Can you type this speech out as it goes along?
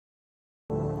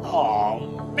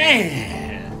Oh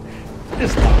man,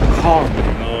 it's my karma,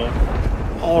 y'all.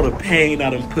 All the pain I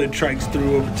done put trikes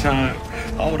through over time,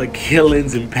 all the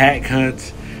killings and pack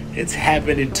hunts, it's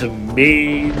happening to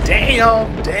me. Damn.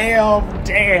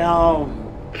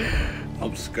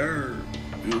 I'm scared.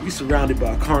 We surrounded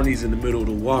by carnies in the middle of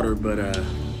the water, but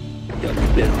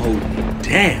y'all been holding me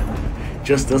down.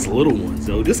 Just us little ones,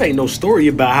 though. This ain't no story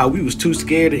about how we was too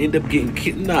scared to end up getting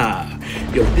killed. Nah.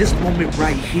 Yo, this moment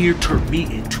right here turned me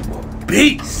into a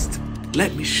beast.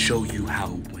 Let me show you how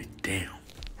it went down.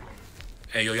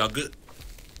 Hey, yo, y'all good?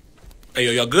 Hey,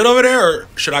 yo, y'all good over there? Or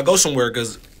should I go somewhere?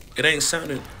 Because it ain't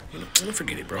sounding...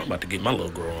 forget it, bro. I'm about to get my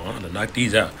little girl on. I'm gonna knock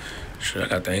these out. Shit, I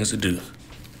got things to do.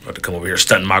 I'm about to come over here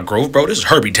stunting my growth, bro. This is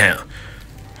Herbie Town.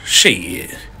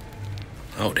 Shit.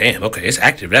 Oh damn, okay, it's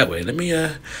active that way. Let me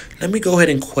go ahead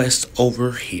and quest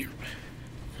over here.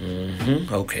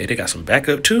 Okay, they got some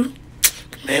backup too.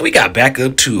 Man, we got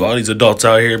backup too. All these adults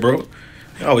out here, bro.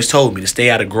 They always told me to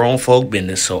stay out of grown folk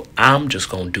business, so I'm just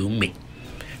gonna do me.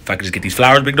 If I could just get these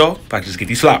flowers, big dog. If I could just get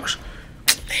these flowers.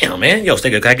 Damn, man. Yo, stay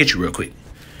good. Can I get you real quick?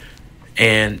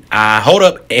 And hold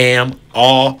up,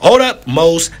 hold up,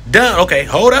 most done. Okay,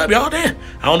 hold up, y'all. Damn.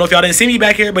 I don't know if y'all didn't see me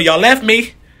back here, but y'all left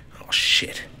me. Oh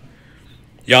shit.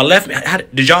 Y'all left me.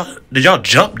 Did y'all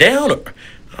jump down? Or?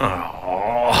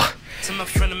 Oh. So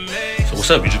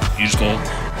what's up? You just gonna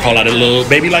call out a little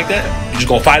baby like that? You just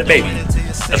gonna fight a baby?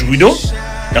 That's what we doing?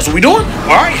 That's what we doing?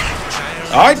 All right,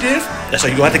 then. That's how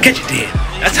you gonna have to catch it, then.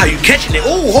 That's how you catching it.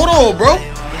 Oh, hold on, bro.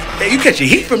 Hey, you catching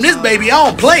heat from this baby? I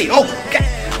don't play. Oh, God.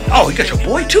 Oh, you got your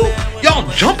boy too? Y'all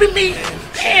jumping me?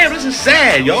 Damn, this is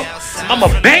sad, y'all. I'm a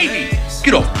baby.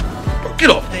 Get off, bro. Get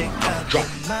off. Drop.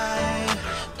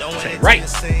 Say right.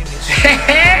 What's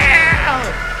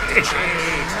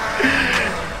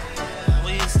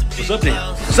up then?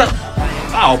 What's up?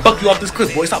 I'll buck you off this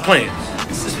cliff, boy. Stop playing.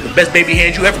 This is the best baby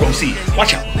hand you ever gonna see.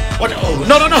 Watch out. Watch out. Oh,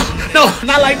 no.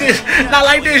 Not like this. Not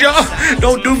like this, y'all.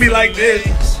 Don't do me like this.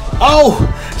 Oh,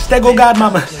 Stego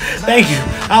Godmama. Thank you.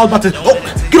 I was about to. Oh,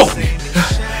 get off me.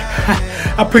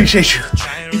 I appreciate you.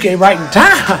 You came right in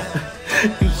time.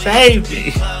 You saved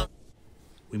me.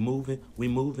 We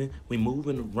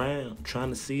moving around, trying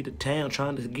to see the town,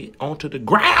 trying to get onto the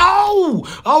ground.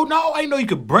 Oh no, I didn't know you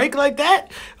could break like that.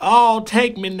 Oh,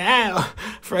 take me now.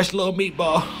 Fresh little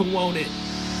meatball, who want it?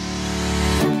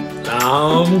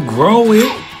 I'm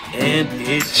growing and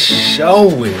it's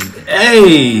showing.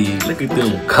 Hey, look at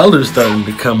them colors starting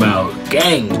to come out.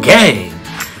 Gang.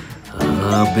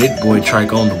 Big boy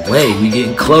trike on the way. We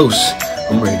getting close.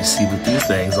 I'm ready to see what these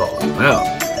things all about.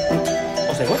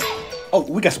 Oh, say what? Oh,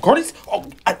 we got some carnies? Oh,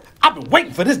 I've been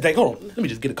waiting for this day. Hold on. Let me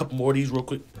just get a couple more of these real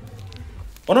quick.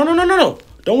 Oh, no.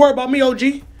 Don't worry about me, OG.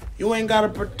 You ain't got to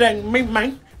protect me,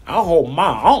 man. I'll hold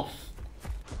my own.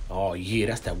 Oh, yeah,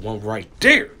 that's that one right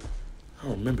there. I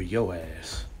don't remember your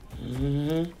ass.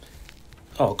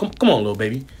 Oh, come on, little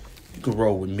baby. You can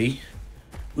roll with me.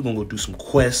 We're going to go do some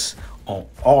quests on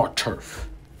our turf.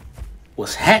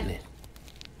 What's happening?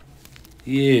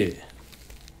 Yeah.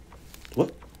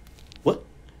 What?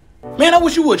 Man, I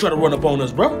wish you would try to run up on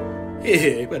us, bro.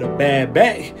 Yeah, you got a bad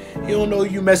back. You don't know who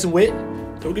you messing with.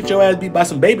 Don't get your ass beat by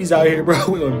some babies out here, bro.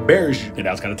 We'll embarrass you. And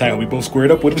that was kind of tight when we both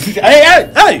squared up with it.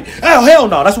 Hey! Oh, hell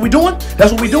no. That's what we doing?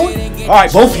 All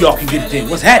right, both of y'all can get it then.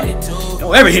 What's happening?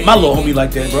 Don't ever hit my little homie like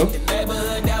that, bro.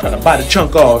 Trying to bite a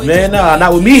chunk off, man. Nah,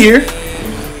 not with me here.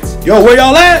 Yo, where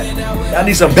y'all at? Y'all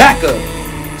need some backup.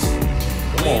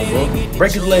 Come on, bro.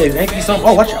 Break his legs. Ain't he something?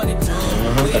 Oh, watch out.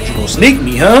 Thought you gonna sneak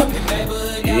me, huh?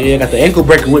 Yeah, I got the ankle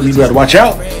breaker with me. You better watch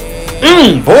out.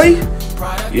 Boy.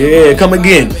 Yeah, come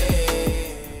again.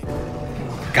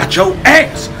 Got your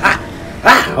ass.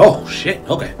 Oh, shit.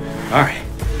 Okay. All right.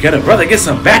 Get up, brother. Get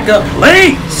some backup,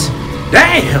 please.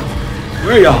 Damn.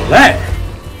 Where y'all at?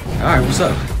 All right, what's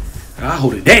up? I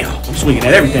hold it down. I'm swinging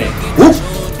at everything. Whoop.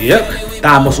 Yep.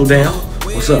 Thigh muscle down.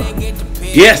 What's up?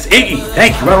 Yes, Iggy.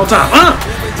 Thank you. Right on time.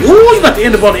 Ooh, you about to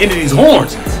end up on the end of these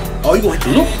horns. Oh, you gonna hit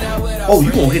the loop? Oh,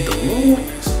 you gonna hit the loop?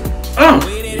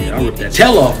 Yeah, I ripped that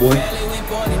tail off, boy.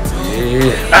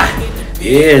 Yeah.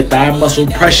 Yeah, thigh muscle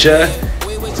pressure.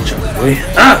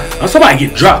 Somebody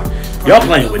get dropped. Y'all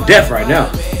playing with death right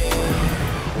now.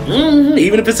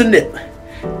 Even if it's a nip.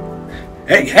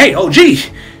 Hey, OG.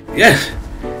 Yes.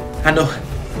 I know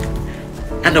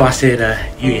I said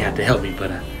you ain't have to help me,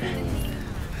 but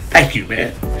thank you,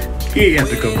 man. You ain't have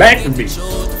to come back for me.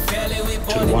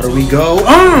 To the water we go.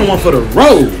 One for the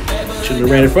road. Shouldn't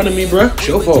have ran in front of me, bro.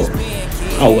 Show fault.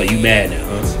 Oh, what, you mad now,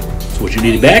 huh? So what, you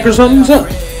need it back or something?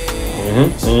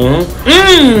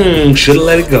 Should've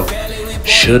let it go.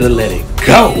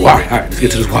 All right, let's get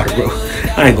to this water, bro.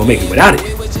 I ain't gonna make it without it.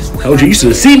 Told you should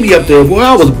have seen me up there, boy.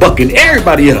 I was bucking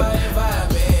everybody up.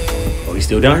 Oh, he's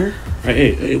still down here? All right,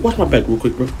 hey, watch my back real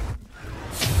quick, bro.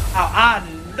 I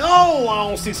know I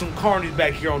don't see some carnies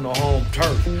back here on the home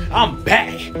turf. I'm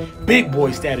back. Big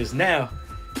boy status now.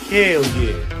 Hell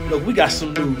yeah. Look, we got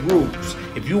some new rules.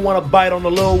 If you want to bite on the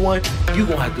little one, you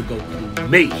gonna have to go through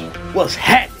me. What's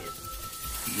happening?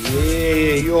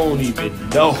 Yeah, you don't even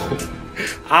know.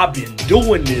 I've been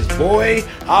doing this, boy.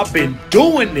 I've been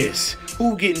doing this.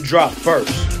 Who getting dropped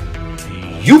first?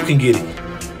 You can get it.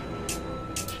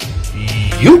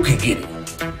 You can get it.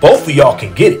 Both of y'all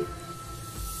can get it.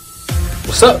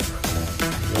 What's up?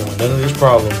 Oh, none of this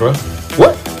problem, bro.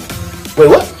 What? Wait,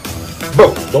 what?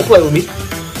 Bro, don't play with me.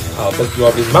 I'll fuck you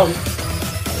off this mountain.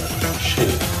 Shit.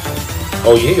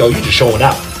 Oh, yeah, yo, you just showing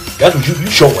out. That's what you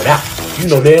showing out. You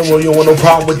know damn well you don't want no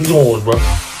problem with these horns, bro.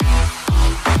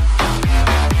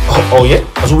 Oh, yeah?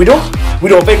 That's what we doing? We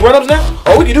doing fake run-ups now?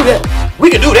 Oh, we can do that. We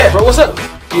can do that, bro. What's up?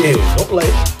 Yeah, don't play.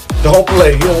 Don't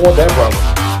play. You don't want that problem.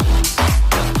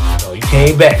 Oh, you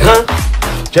came back, huh?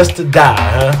 Just to die,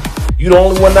 huh? You the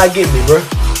only one not getting me, bro.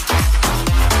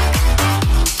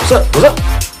 What's up? What's up?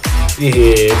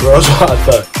 Yeah, bro. That's what I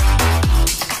thought.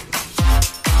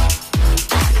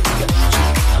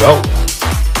 Go.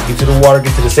 Get to the water.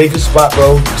 Get to the safest spot,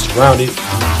 bro. Surround it.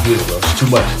 Yeah, bro. It's too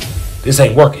much. This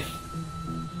ain't working.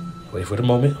 Wait for the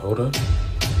moment. Hold up.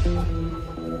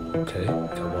 Okay.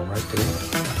 Got one right there.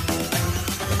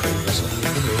 Okay. That's something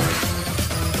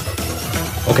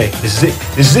there. Okay. This is it.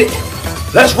 This is it.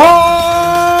 Let's roll!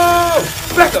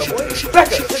 Back up, boy. Back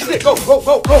up. This is it. Go, go,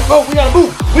 go, go, go. We gotta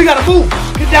move. We gotta move.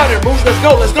 Get down there, Moose. Let's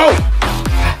go. Let's go.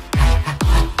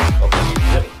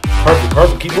 Okay. Perfect,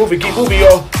 perfect. Keep moving,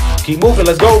 y'all. Keep moving.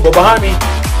 Let's go. Go behind me.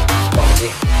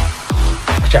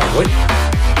 Watch out, boy.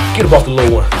 Get him off the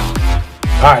little one.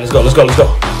 All right, let's go. Let's go. Let's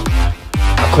go.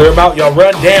 I'll clear him out. Y'all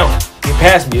run down. Get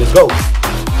past me. Let's go.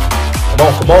 Come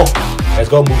on, come on. Let's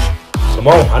go, Moose. Come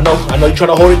on. I know you're trying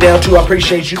to hold it down too. I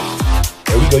appreciate you.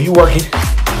 There we go. You working.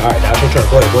 All right, now it's your turn.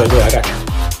 Go ahead, go ahead, go ahead. I got you.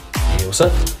 Yeah, what's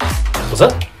up? What's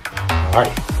up? All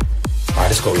right. All right,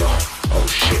 let's go, y'all. Oh,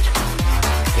 shit.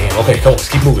 Damn, okay, come on. Let's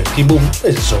keep moving. Keep moving.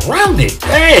 It's surrounded.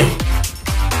 Dang.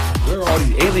 Where are all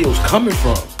these aliens coming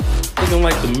from? Looking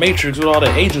like the Matrix with all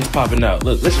the agents popping out.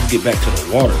 Look, let's just get back to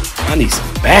the water. I need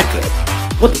some backup.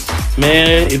 What the?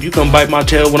 Man, if you come bite my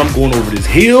tail when I'm going over this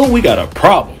hill, we got a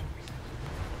problem.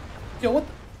 Yo, what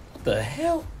the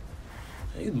hell?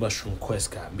 These mushroom quests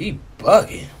got me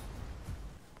bugging.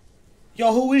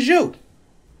 Yo, who is you?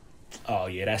 Oh,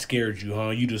 yeah, that scared you, huh?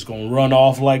 You just gonna run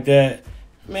off like that?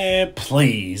 Man,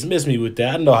 please, miss me with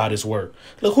that. I know how this works.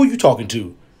 Look, who you talking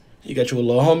to? You got you a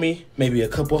little homie? Maybe a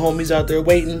couple homies out there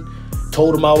waiting?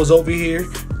 Told them I was over here?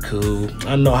 Cool.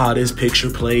 I know how this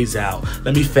picture plays out.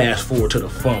 Let me fast forward to the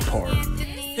fun part.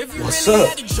 What's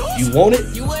up? You want it?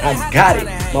 I got it.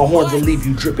 My horns will leave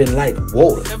you dripping like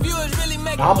water.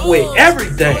 I'm with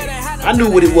everything. I knew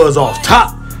what it was off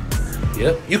top.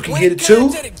 Yep, you can get it too.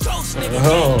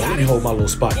 Let me hold my little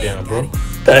spot down, bro.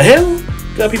 The hell?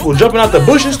 Got people jumping out the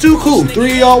bushes too? Cool.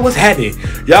 3 of y'all was happening.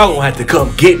 Y'all gonna have to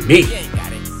come get me.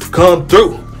 Come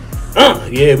through.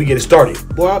 Yeah, we get it started.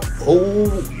 Boy,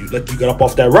 you got up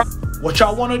off that rock. What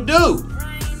y'all wanna do?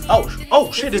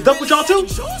 Oh shit, is Duck with y'all too?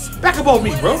 Back up on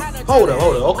me, bro. Hold up.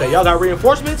 Okay, y'all got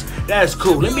reinforcements? That's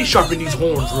cool. Let me sharpen these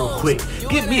horns real quick.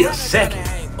 Give me a second.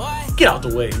 Get out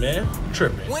the way, man. I'm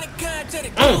tripping.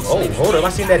 Oh, hold up. I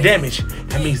seen that damage.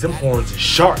 That means them horns is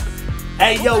sharp.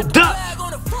 Hey, yo, Duck.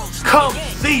 Come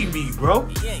see me, bro.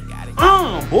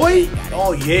 Boy.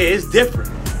 Oh, yeah, it's different.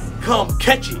 Come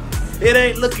catch it. It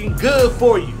ain't looking good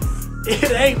for you.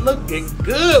 It ain't looking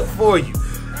good for you.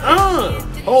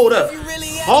 Hold up.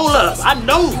 I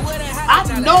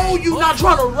know you not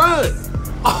trying to run.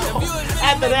 Oh,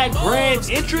 after that grand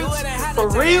entrance, for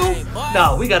real?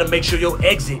 No, we gotta make sure your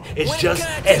exit is just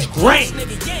as grand.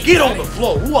 Get on the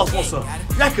floor. Who else wants some?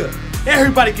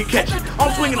 Everybody can catch it.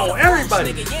 I'm swinging on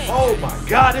everybody. Oh my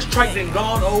God, this trike done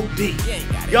gone OD.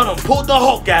 Y'all done pulled the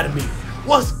Hulk out of me.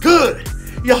 What's good?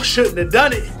 Y'all shouldn't have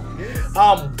done it.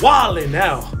 I'm wildin'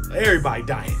 now. Everybody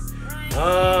dying.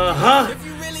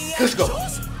 Let's go.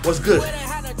 What's good?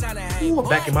 Ooh, I'm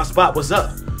back in my spot. What's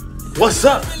up? What's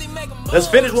up? Let's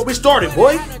finish what we started,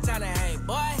 boy.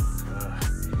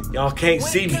 Y'all can't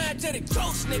see me. Yeah,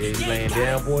 you laying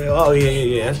down, boy. Oh,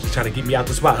 yeah. That's just trying to get me out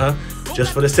the spot, huh?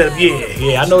 Just for the setup.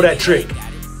 Yeah, I know that trick.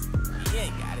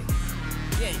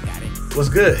 What's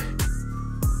good?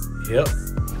 Yep.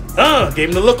 Gave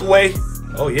him the look away.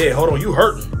 Oh, yeah, hold on. You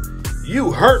hurting.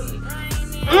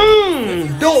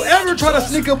 Don't ever try to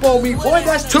sneak up on me, boy.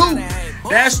 That's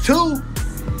two.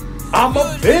 I'm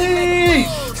a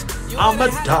beast. I'm a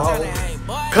dog.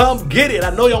 Come get it. I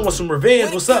know y'all want some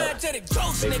revenge. What's up?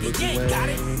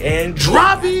 And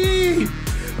Droppy.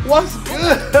 What's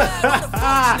good?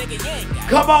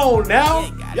 Come on now.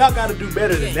 Y'all gotta do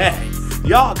better than that.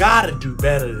 Y'all gotta do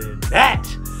better than that.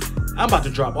 I'm about to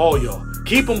drop all y'all.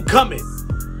 Keep them coming.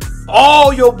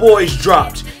 All your boys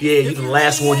dropped. Yeah, you the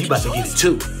last one. You about to get it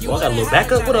too. Oh, I got a little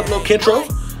backup. What up, little Kentro?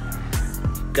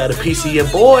 Got a piece of your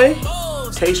boy.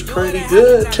 Tastes pretty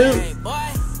good too.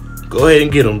 Go ahead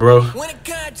and get him, bro.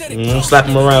 Slap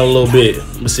him around a little bit.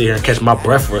 Let me sit here and catch my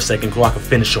breath for a second so I can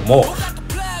finish him off.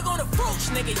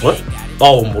 What?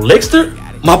 Oh, Liksterr?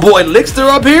 My boy Liksterr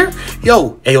up here?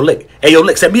 Yo, hey yo, Lick. Hey yo,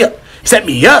 Lick, set me up. Set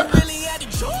me up.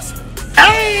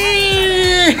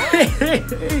 Hey!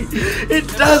 It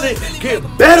doesn't get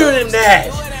better than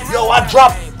that. Yo, I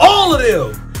dropped all of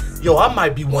them. Yo, I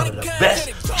might be one of the best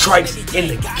trikes in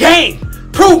the game.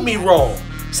 Prove me wrong.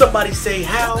 Somebody say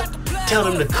how? Tell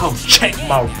them to come check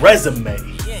my resume.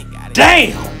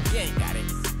 Damn!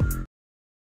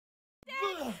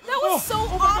 That was so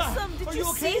awesome. Did you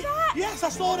see that? Yes, I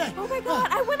saw that. Oh my god,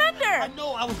 I went under. I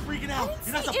know, I was freaking out.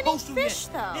 You're not supposed to fish,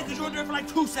 yet. though. Yeah, because you're under for like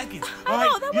 2 seconds. I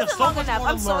know, that wasn't long enough.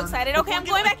 I'm so excited. Okay, I'm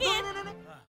going back in.